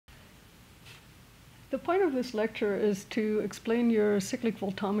The point of this lecture is to explain your cyclic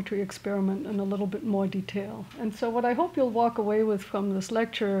voltammetry experiment in a little bit more detail. And so what I hope you'll walk away with from this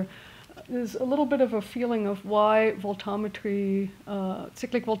lecture is a little bit of a feeling of why voltammetry,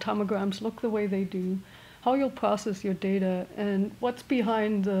 cyclic voltammograms look the way they do, how you'll process your data, and what's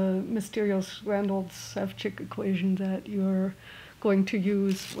behind the mysterious Randolph-Savchik equation that you're going to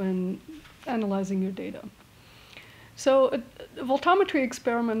use when analyzing your data. So a voltammetry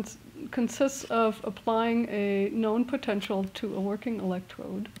experiment consists of applying a known potential to a working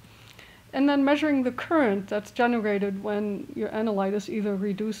electrode and then measuring the current that's generated when your analyte is either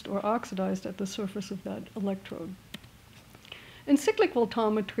reduced or oxidized at the surface of that electrode. In cyclic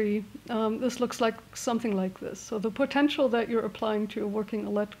voltammetry, this looks like something like this. So the potential that you're applying to a working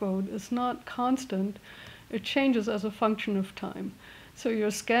electrode is not constant. It changes as a function of time. So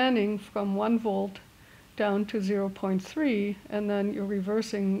you're scanning from 1 volt down to 0.3, and then you're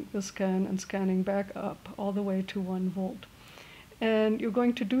reversing the scan and scanning back up all the way to 1 volt. And you're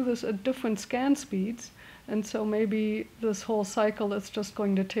going to do this at different scan speeds, and so maybe this whole cycle is just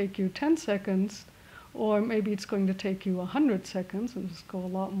going to take you 10 seconds, or maybe it's going to take you 100 seconds, and just go a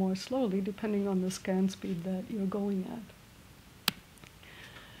lot more slowly, depending on the scan speed that you're going at.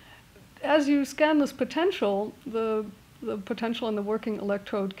 As you scan this potential, the potential on the working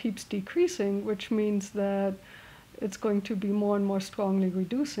electrode keeps decreasing, which means that it's going to be more and more strongly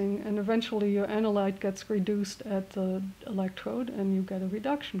reducing, and eventually your analyte gets reduced at the electrode and you get a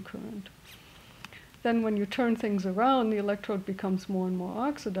reduction current. Then when you turn things around, the electrode becomes more and more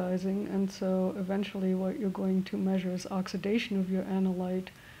oxidizing, and so eventually what you're going to measure is oxidation of your analyte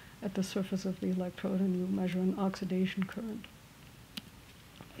at the surface of the electrode, and you measure an oxidation current.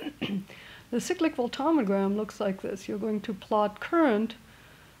 The cyclic voltammogram looks like this. You're going to plot current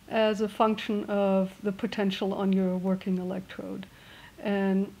as a function of the potential on your working electrode.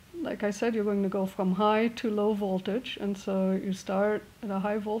 And like I said, you're going to go from high to low voltage. And so you start at a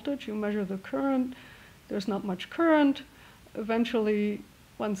high voltage, you measure the current. There's not much current. Eventually,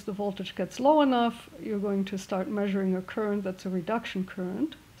 once the voltage gets low enough, you're going to start measuring a current that's a reduction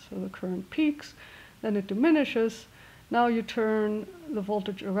current. So the current peaks, then it diminishes. Now you turn the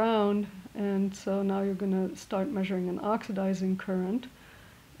voltage around, and so now you're going to start measuring an oxidizing current.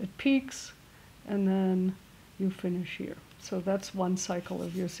 It peaks, and then you finish here. So that's one cycle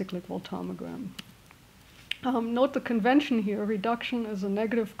of your cyclic voltammogram. Note the convention here. Reduction is a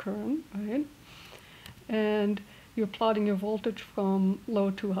negative current, right? And you're plotting your voltage from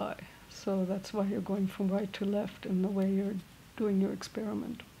low to high. So that's why you're going from right to left in the way you're doing your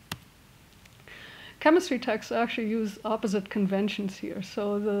experiment. Chemistry texts actually use opposite conventions here.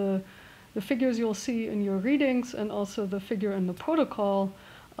 So the figures you'll see in your readings and also the figure in the protocol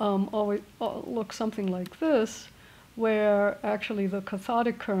always look something like this, where actually the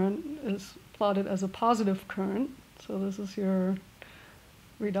cathodic current is plotted as a positive current. So this is your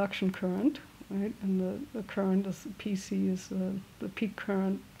reduction current, right? And the current is PC is the peak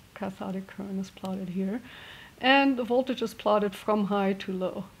current, cathodic current is plotted here. And the voltage is plotted from high to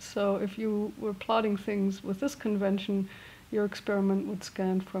low. So if you were plotting things with this convention, your experiment would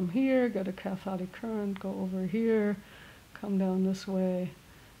scan from here, get a cathodic current, go over here, come down this way,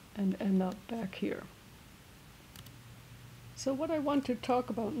 and end up back here. So what I want to talk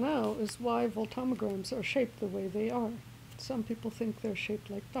about now is why voltammograms are shaped the way they are. Some people think they're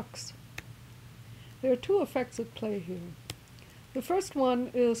shaped like ducks. There are two effects at play here. The first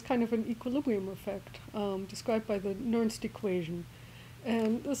one is kind of an equilibrium effect, described by the Nernst equation.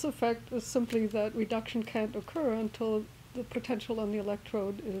 And this effect is simply that reduction can't occur until the potential on the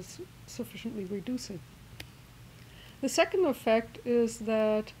electrode is sufficiently reducing. The second effect is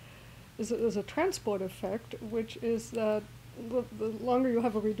a transport effect, which is that the longer you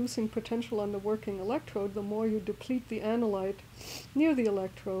have a reducing potential on the working electrode, the more you deplete the analyte near the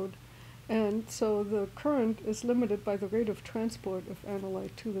electrode. And so the current is limited by the rate of transport of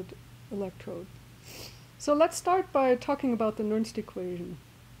analyte to the electrode. So let's start by talking about the Nernst equation.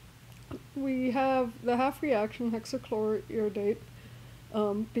 We have the half reaction hexachloroiridate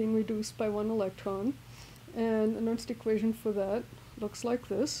being reduced by 1 electron. And the Nernst equation for that looks like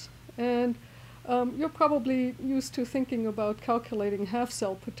this. And you're probably used to thinking about calculating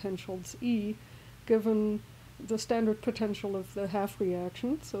half-cell potentials, E, given the standard potential of the half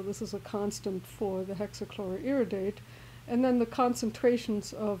reaction. So this is a constant for the hexachloroiridate. And then the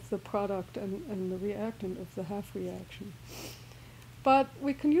concentrations of the product and the reactant of the half reaction. But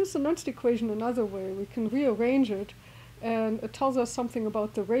we can use the Nernst equation another way. We can rearrange it, and it tells us something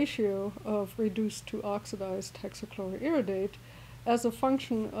about the ratio of reduced to oxidized hexachloroiridate as a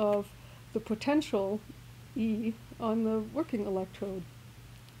function of the potential E on the working electrode.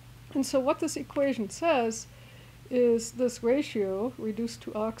 And so what this equation says is this ratio, reduced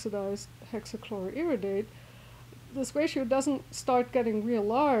to oxidized hexachloroiridate, this ratio doesn't start getting real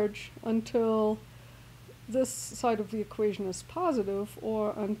large until this side of the equation is positive,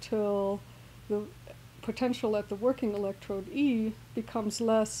 or until the potential at the working electrode E becomes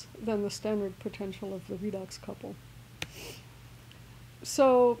less than the standard potential of the redox couple.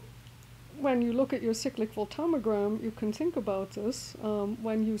 So when you look at your cyclic voltammogram, you can think about this.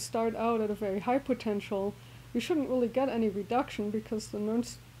 When you start out at a very high potential, you shouldn't really get any reduction, because the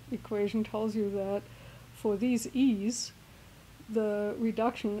Nernst equation tells you that for these E's, the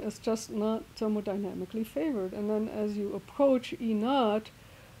reduction is just not thermodynamically favored. And then as you approach E naught,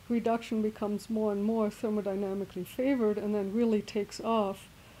 reduction becomes more and more thermodynamically favored, and then really takes off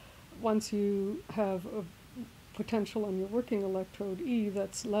once you have a potential on your working electrode E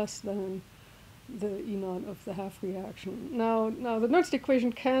that's less than the E naught of the half reaction. Now the Nernst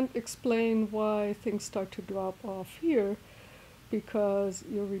equation can't explain why things start to drop off here, because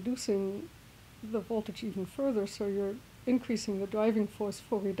you're reducing the voltage even further, so you're increasing the driving force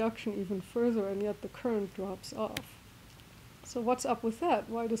for reduction even further, and yet the current drops off. So what's up with that?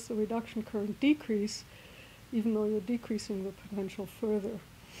 Why does the reduction current decrease even though you're decreasing the potential further?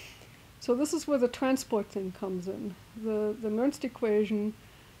 So this is where the transport thing comes in. The Nernst equation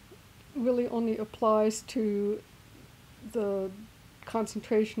really only applies to the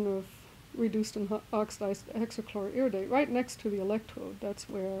concentration of reduced and oxidized hexachloroiridate right next to the electrode. That's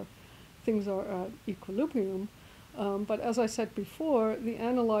where things are at equilibrium. But as I said before, the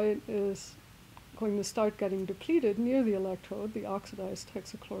analyte is going to start getting depleted near the electrode. The oxidized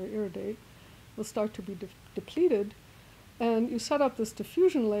hexachloroiridate will start to be depleted, and you set up this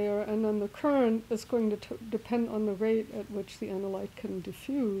diffusion layer, and then the current is going to depend on the rate at which the analyte can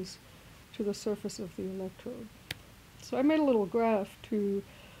diffuse to the surface of the electrode. So I made a little graph to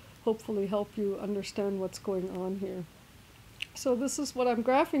hopefully help you understand what's going on here. So this is what I'm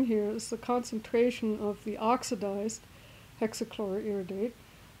graphing here, is the concentration of the oxidized hexachloroiridate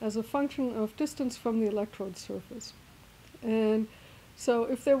as a function of distance from the electrode surface. And so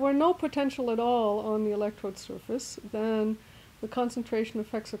if there were no potential at all on the electrode surface, then the concentration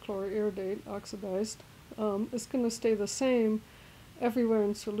of hexachloroiridate oxidized is going to stay the same everywhere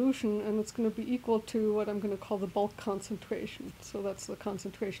in solution, and it's going to be equal to what I'm going to call the bulk concentration. So that's the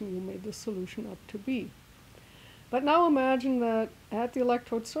concentration you made the solution up to be. But now imagine that at the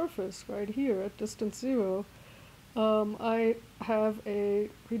electrode surface, right here at distance 0, I have a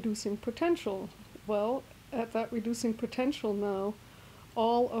reducing potential. Well, at that reducing potential now,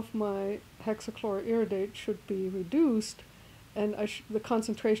 all of my hexachloroiridate should be reduced, and the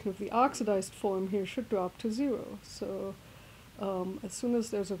concentration of the oxidized form here should drop to 0. So as soon as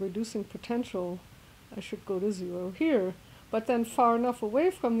there's a reducing potential, I should go to 0 here. But then far enough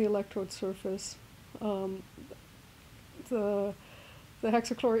away from the electrode surface, the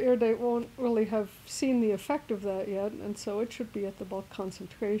hexachloroiridate won't really have seen the effect of that yet, and so it should be at the bulk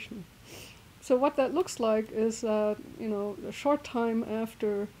concentration. So what that looks like is that, a short time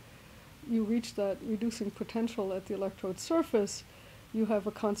after you reach that reducing potential at the electrode surface, you have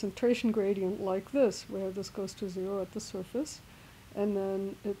a concentration gradient like this, where this goes to 0 at the surface, and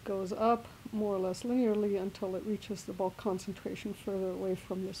then it goes up more or less linearly until it reaches the bulk concentration further away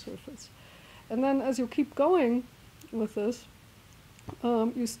from the surface. And then as you keep going with this,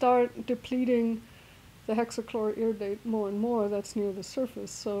 you start depleting the hexachloroiridate more and more that's near the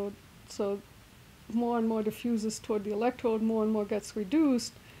surface. So more and more diffuses toward the electrode, more and more gets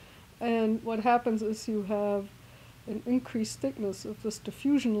reduced, and what happens is you have an increased thickness of this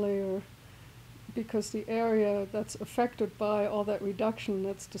diffusion layer, because the area that's affected by all that reduction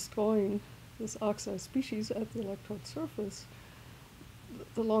that's destroying this oxidized species at the electrode surface,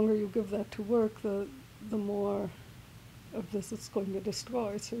 the longer you give that to work, the more of this it's going to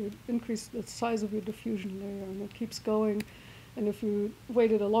destroy. So you increase the size of your diffusion layer, and it keeps going. And if you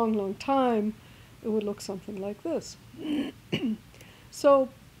waited a long, long time, it would look something like this. So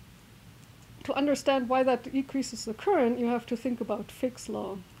to understand why that decreases the current, you have to think about Fick's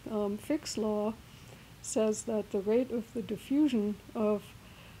law. Fick's law says that the rate of the diffusion of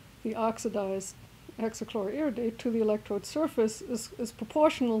the oxidized hexachloroiridate to the electrode surface is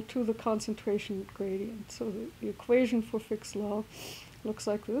proportional to the concentration gradient. So the equation for Fick's law looks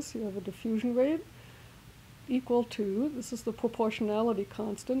like this. You have a diffusion rate equal to, this is the proportionality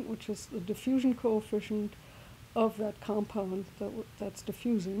constant, which is the diffusion coefficient of that compound that's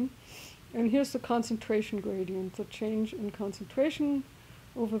diffusing. And here's the concentration gradient, the change in concentration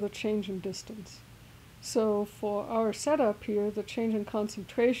over the change in distance. So for our setup here, the change in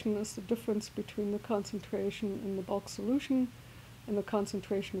concentration is the difference between the concentration in the bulk solution and the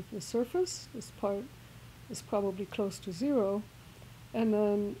concentration of the surface. This part is probably close to 0. And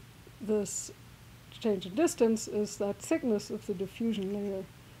then this change in distance is that thickness of the diffusion layer.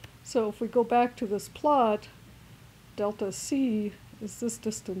 So if we go back to this plot, delta C is this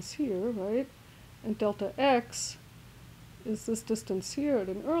distance here, right? And delta X is this distance here at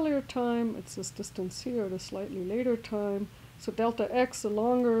an earlier time. It's this distance here at a slightly later time. So delta X, the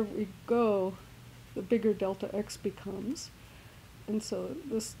longer we go, the bigger delta X becomes. And so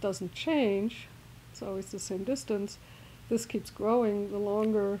this doesn't change. It's always the same distance. This keeps growing the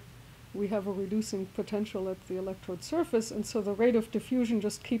longer we have a reducing potential at the electrode surface, and so the rate of diffusion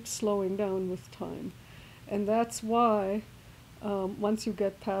just keeps slowing down with time. And that's why once you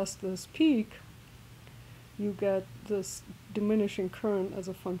get past this peak, you get this diminishing current as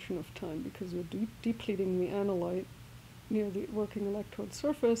a function of time, because you're depleting the analyte near the working electrode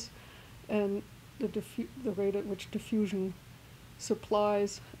surface, and the rate at which diffusion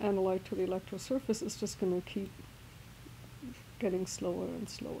supplies analyte to the electrode surface is just going to keep getting slower and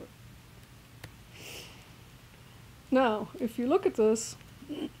slower. Now, if you look at this,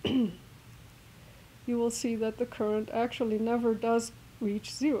 you will see that the current actually never does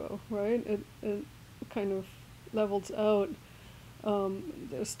reach 0, right? It kind of levels out.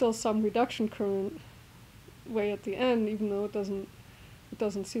 There's still some reduction current way at the end, even though it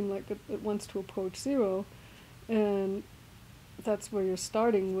doesn't seem like it wants to approach 0. And that's where you're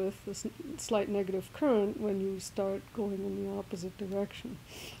starting with this slight negative current when you start going in the opposite direction.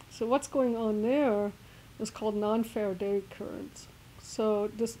 So what's going on there is called non-Faraday currents. So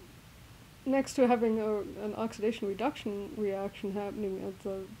this, next to having an oxidation reduction reaction happening at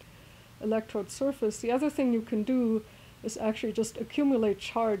the electrode surface, the other thing you can do is actually just accumulate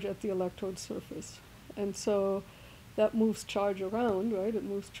charge at the electrode surface. And so that moves charge around, right? It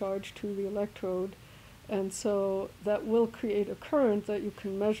moves charge to the electrode. And so that will create a current that you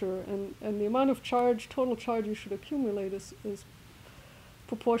can measure. And the amount of charge, total charge you should accumulate is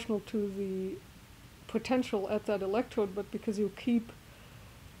proportional to the potential at that electrode, but because you keep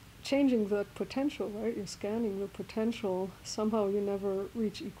changing that potential, right? You're scanning the potential, somehow you never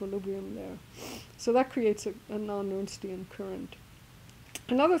reach equilibrium there. So that creates a non-Nernstian current.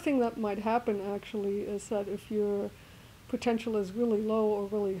 Another thing that might happen actually is that if your potential is really low or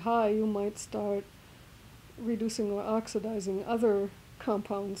really high, you might start reducing or oxidizing other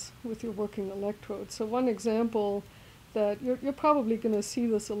compounds with your working electrode. So one example that you're probably going to see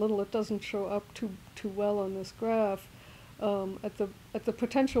this a little, it doesn't show up too well on this graph. At the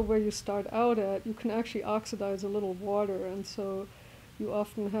potential where you start out at, you can actually oxidize a little water, and so you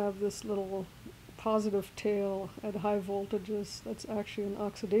often have this little positive tail at high voltages. That's actually an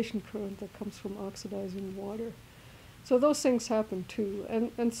oxidation current that comes from oxidizing water. So those things happen too.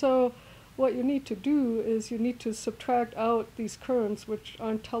 And so what you need to do is you need to subtract out these currents which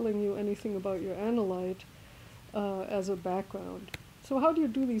aren't telling you anything about your analyte as a background. So how do you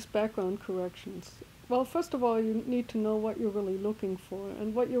do these background corrections? Well, first of all, you need to know what you're really looking for.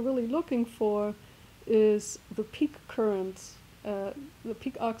 And what you're really looking for is the peak currents, the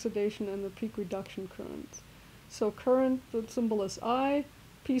peak oxidation and the peak reduction currents. So current, the symbol is I,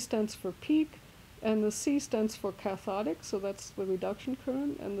 P stands for peak, and the C stands for cathodic, so that's the reduction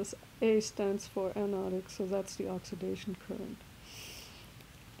current, and this A stands for anodic, so that's the oxidation current.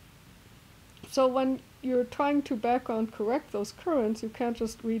 So when you're trying to background correct those currents, you can't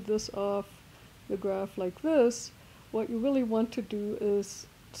just read this off the graph like this. What you really want to do is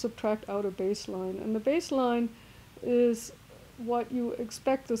subtract out a baseline, and the baseline is what you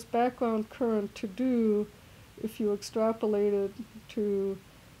expect this background current to do if you extrapolate it to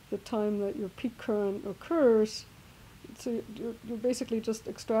the time that your peak current occurs. So you're basically just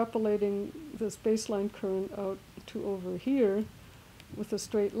extrapolating this baseline current out to over here with a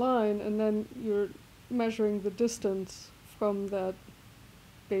straight line, and then you're measuring the distance from that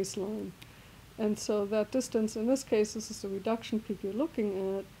baseline. And so that distance, in this case, this is the reduction peak you're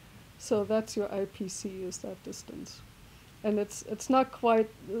looking at, so that's your IPC, is that distance. And it's not quite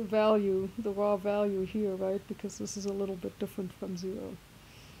the value, the raw value here, right, because this is a little bit different from 0.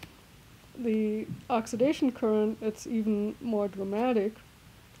 The oxidation current, it's even more dramatic.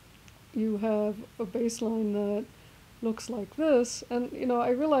 You have a baseline that looks like this, and I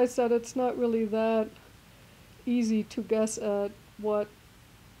realize that it's not really that easy to guess at what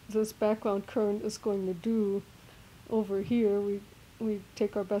this background current is going to do over here. We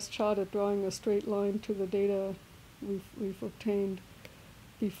take our best shot at drawing a straight line to the data we've obtained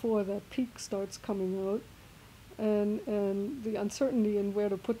before that peak starts coming out, and the uncertainty in where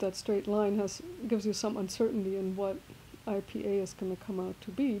to put that straight line gives you some uncertainty in what IPA is going to come out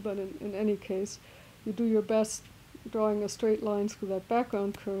to be. But in any case, you do your best drawing a straight line through that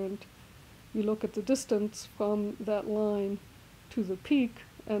background current, you look at the distance from that line to the peak,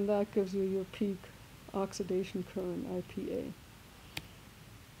 and that gives you your peak oxidation current, IPA.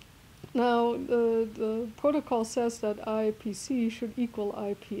 Now, the protocol says that IPC should equal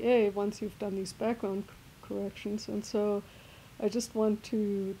IPA once you've done these background corrections, and so I just want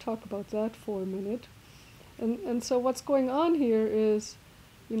to talk about that for a minute. And so what's going on here is,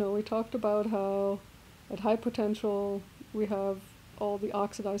 we talked about how at high potential we have all the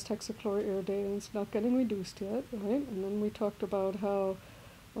oxidized hexachloroiridate and it's not getting reduced yet, right? And then we talked about how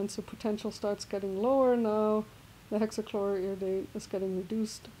once the potential starts getting lower, now the hexachloroiridate is getting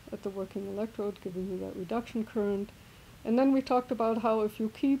reduced at the working electrode, giving you that reduction current. And then we talked about how if you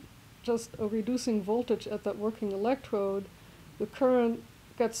keep just a reducing voltage at that working electrode, the current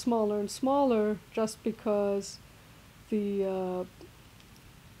gets smaller and smaller just because the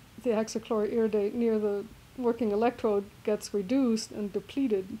hexachloroiridate near the working electrode gets reduced and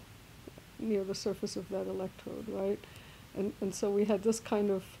depleted near the surface of that electrode, right? And so we had this kind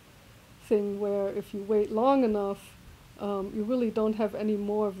of thing where if you wait long enough, you really don't have any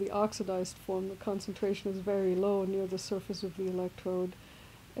more of the oxidized form. The concentration is very low near the surface of the electrode,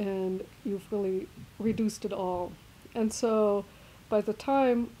 and you've really reduced it all. And so by the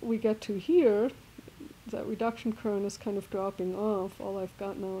time we get to here, that reduction current is kind of dropping off. All I've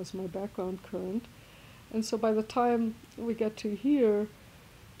got now is my background current. And so by the time we get to here,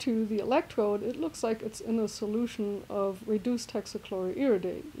 to the electrode, it looks like it's in a solution of reduced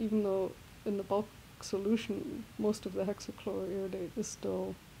hexachloroiridate, even though in the bulk solution, most of the hexachloroiridate is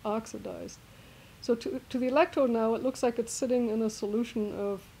still oxidized. So to the electrode now, it looks like it's sitting in a solution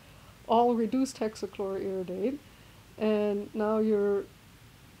of all reduced hexachloroiridate, and now you're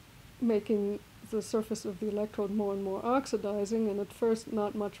making the surface of the electrode more and more oxidizing, and at first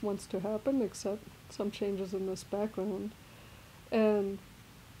not much wants to happen except some changes in this background. And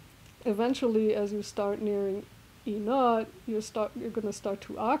eventually, as you start nearing E0, you're going to start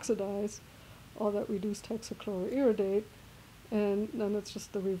to oxidize all that reduced hexachloroiridate, and then it's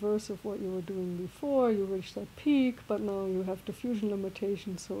just the reverse of what you were doing before. You reach that peak, but now you have diffusion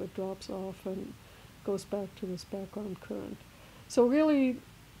limitations, so it drops off and goes back to this background current. So really,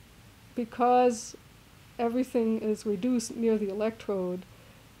 because everything is reduced near the electrode,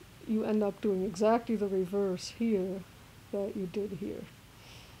 you end up doing exactly the reverse here that you did here.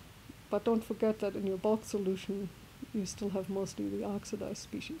 But don't forget that in your bulk solution, you still have mostly the oxidized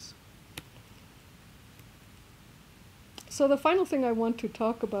species. So the final thing I want to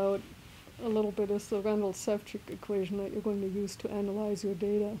talk about a little bit is the Reynolds-Sevcik equation that you're going to use to analyze your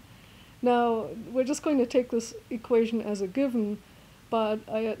data. Now, we're just going to take this equation as a given, but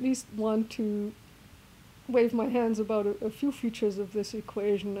I at least want to wave my hands about a few features of this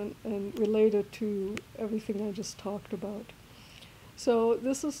equation and relate it to everything I just talked about. So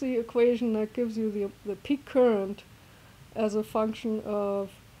this is the equation that gives you the peak current as a function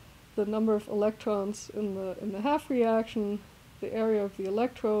of the number of electrons in the half reaction, the area of the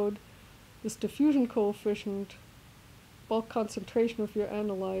electrode, this diffusion coefficient, bulk concentration of your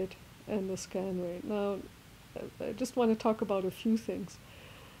analyte, and the scan rate. Now, I just want to talk about a few things.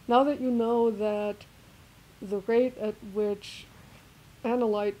 Now that you know that the rate at which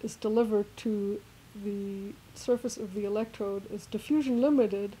analyte is delivered to the surface of the electrode is diffusion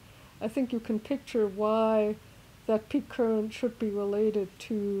limited, I think you can picture why that peak current should be related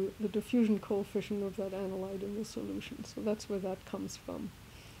to the diffusion coefficient of that analyte in the solution. So that's where that comes from.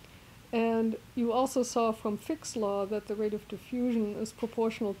 And you also saw from Fick's law that the rate of diffusion is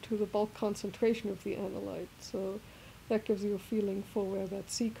proportional to the bulk concentration of the analyte. So that gives you a feeling for where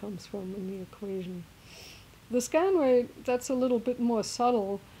that C comes from in the equation. The scan rate, that's a little bit more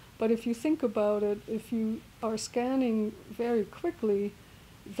subtle, but if you think about it, if you are scanning very quickly,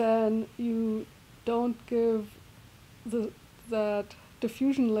 then you don't give that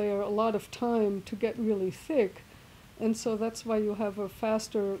diffusion layer a lot of time to get really thick, and so that's why you have a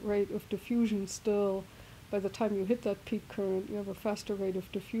faster rate of diffusion still. By the time you hit that peak current, you have a faster rate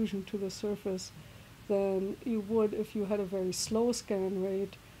of diffusion to the surface than you would if you had a very slow scan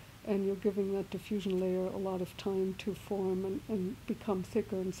rate and you're giving that diffusion layer a lot of time to form and become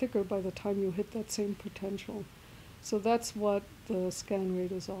thicker and thicker by the time you hit that same potential. So that's what the scan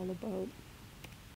rate is all about.